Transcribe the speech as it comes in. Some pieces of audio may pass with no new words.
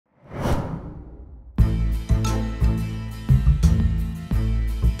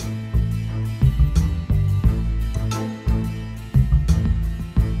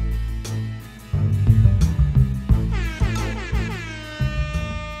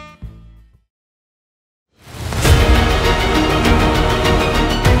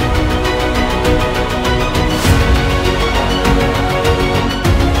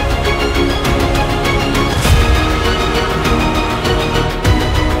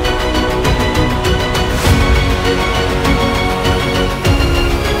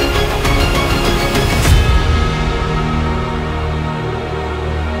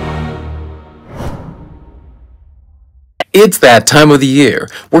It's that time of the year.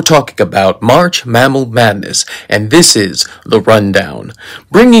 We're talking about March Mammal Madness, and this is The Rundown.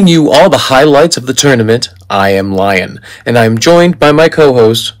 Bringing you all the highlights of the tournament, I am Lion, and I'm joined by my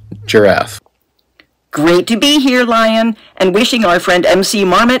co-host, Giraffe. Great to be here, Lion, and wishing our friend MC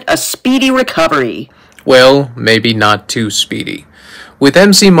Marmot a speedy recovery. Well, maybe not too speedy. With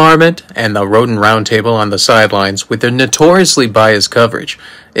MC Marmot and the Rodent Roundtable on the sidelines with their notoriously biased coverage,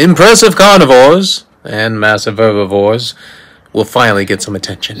 impressive carnivores and massive herbivores will finally get some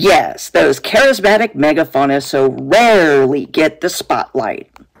attention. Yes, those charismatic megafauna so rarely get the spotlight.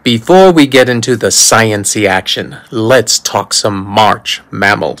 Before we get into the science-y action, let's talk some March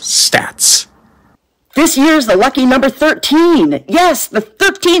mammal stats. This year's the lucky number 13. Yes, the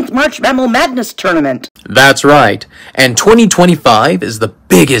 13th March Mammal Madness Tournament. That's right, and 2025 is the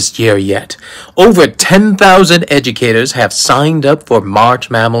biggest year yet. Over 10,000 educators have signed up for March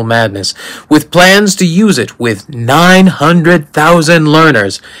Mammal Madness, with plans to use it with 900,000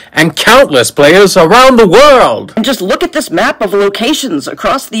 learners and countless players around the world. And just look at this map of locations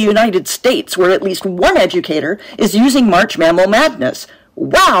across the United States where at least one educator is using March Mammal Madness.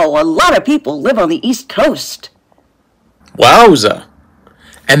 Wow, a lot of people live on the East Coast. Wowza.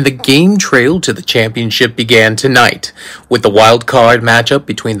 And the game trail to the championship began tonight with the wild card matchup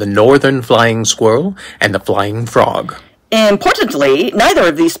between the northern flying squirrel and the flying frog. Importantly, neither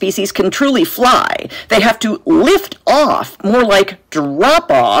of these species can truly fly. They have to lift off, more like drop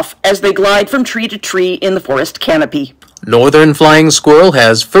off, as they glide from tree to tree in the forest canopy. Northern flying squirrel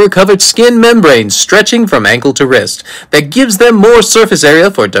has fur-covered skin membranes stretching from ankle to wrist that gives them more surface area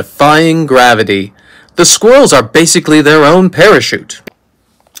for defying gravity. The squirrels are basically their own parachute.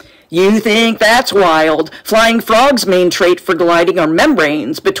 You think that's wild? Flying frogs' main trait for gliding are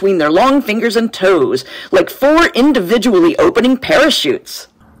membranes between their long fingers and toes, like 4 individually opening parachutes.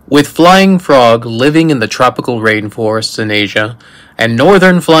 With flying frog living in the tropical rainforests in Asia, and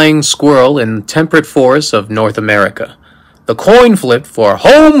northern flying squirrel in temperate forests of North America, the coin flip for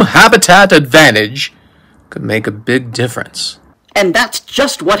home habitat advantage could make a big difference. And that's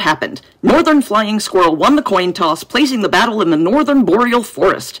just what happened. Northern flying squirrel won the coin toss, placing the battle in the northern boreal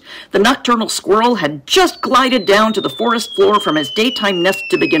forest. The nocturnal squirrel had just glided down to the forest floor from his daytime nest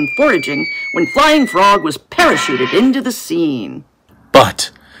to begin foraging when flying frog was parachuted into the scene. But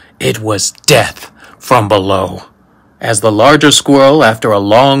it was death from below, as the larger squirrel, after a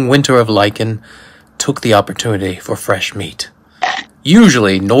long winter of lichen, took the opportunity for fresh meat.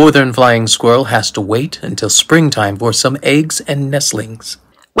 Usually, northern flying squirrel has to wait until springtime for some eggs and nestlings.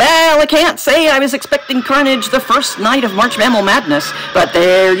 Well, I can't say I was expecting carnage the first night of March Mammal Madness, but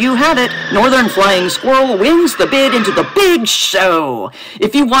there you have it. Northern flying squirrel wins the bid into the big show.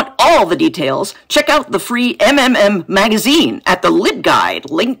 If you want all the details, check out the free MMM magazine at the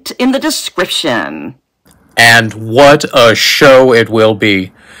LibGuide, linked in the description. And what a show it will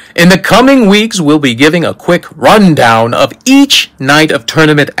be. In the coming weeks, we'll be giving a quick rundown of each night of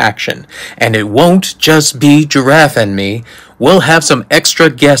tournament action. And it won't just be Giraffe and me. We'll have some extra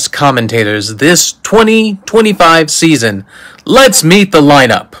guest commentators this 2025 season. Let's meet the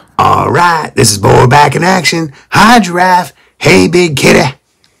lineup. All right, this is Boy back in action. Hi, Giraffe. Hey, Big Kitty.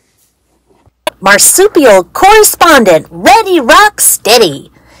 Marsupial correspondent, ready, rock,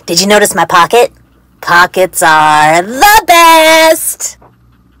 steady. Did you notice my pocket? Pockets are the best!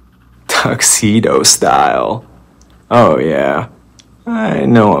 Tuxedo style. Oh yeah. I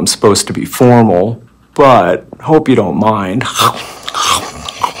know I'm supposed to be formal, but hope you don't mind.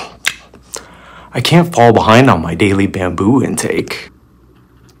 I can't fall behind on my daily bamboo intake.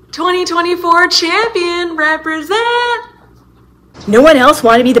 2024 champion represent! No one else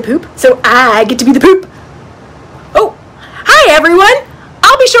wanted to be the poop, so I get to be the poop. Oh, hi everyone!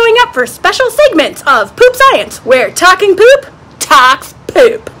 I'll be showing up for special segments of Poop Science, where talking poop talks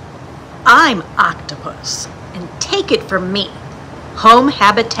poop. I'm Octopus, and take it from me, home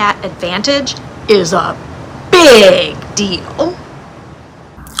habitat advantage is a big deal.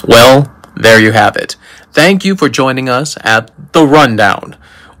 Well, there you have it. Thank you for joining us at The Rundown.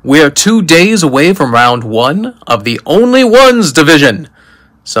 We're 2 days away from round 1 of the Only Ones division.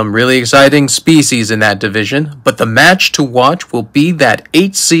 Some really exciting species in that division, but the match to watch will be that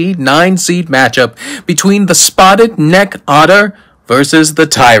 8-seed, 9-seed matchup between the spotted neck otter versus the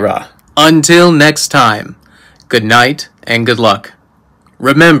tyra. Until next time, good night and good luck.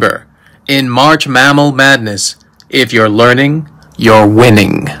 Remember, in March Mammal Madness, if you're learning, you're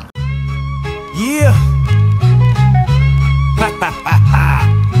winning. Yeah.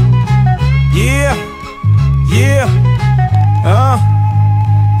 Yeah. Yeah.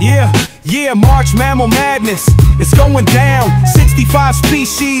 Yeah. Yeah, March Mammal Madness, it's going down. 65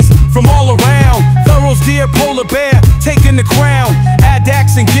 species from all around. Thoroughs, deer, polar bear, taking the crown.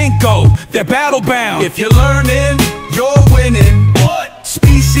 Addax and ginkgo, they're battle bound. If you're learning, you're winning. What?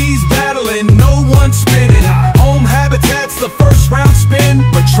 Species battling, no one spinning. Home habitat's the first round spin,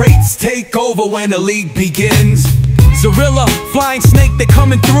 but traits take over when the league begins. Zorilla, flying snake, they're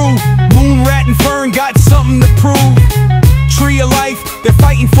coming through. Moon, rat, and fern got something to prove. Tree of life, they're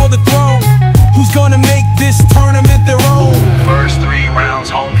fighting for the throne. Who's gonna make this tournament their own? First 3 rounds,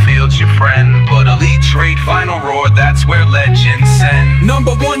 home field's your friend. But elite trade final roar, that's where legends send.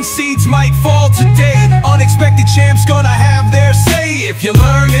 Number 1 seeds might fall today. Unexpected champs gonna have their say. If you're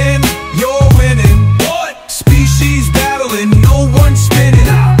learning, you're winning. What? Species battling, no one spinning.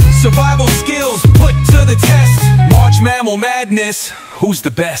 Survival skills put to the test. March Mammal Madness, who's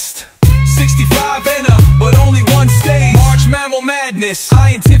the best? 65 and up, but only one stays. March Mammal Madness,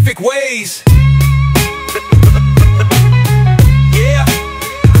 scientific ways.